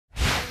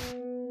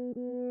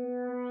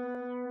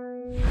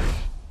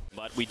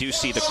but we do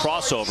see the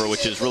crossover,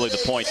 which is really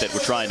the point that we're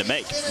trying to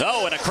make.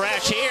 Oh, and a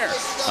crash here.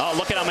 Oh,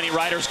 look at how many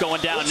riders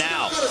going down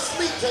now.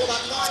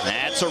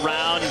 That's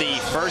around the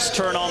first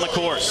turn on the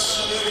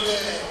course.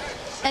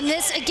 And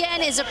this,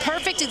 again, is a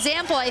perfect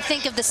example, I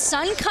think, of the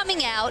sun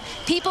coming out.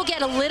 People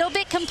get a little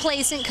bit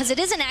complacent because it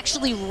isn't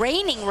actually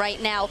raining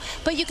right now,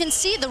 but you can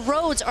see the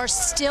roads are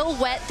still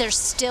wet, they're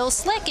still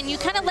slick, and you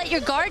kind of let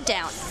your guard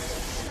down.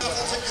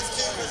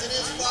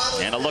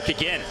 And a look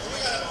again.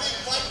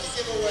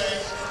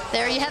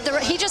 There you have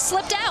he just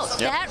slipped out. Yep.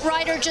 That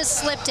rider just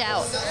slipped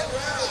out.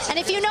 And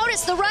if you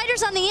notice, the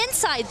riders on the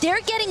inside, they're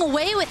getting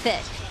away with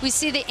it. We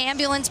see the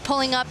ambulance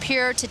pulling up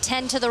here to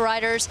tend to the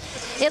riders.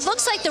 It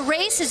looks like the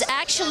race has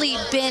actually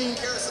been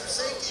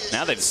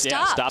now they've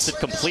stopped it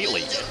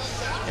completely.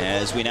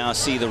 As we now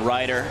see the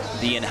rider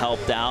being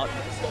helped out.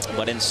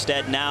 But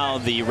instead now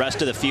the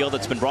rest of the field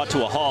that's been brought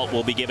to a halt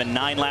will be given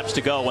 9 laps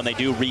to go when they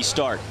do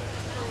restart.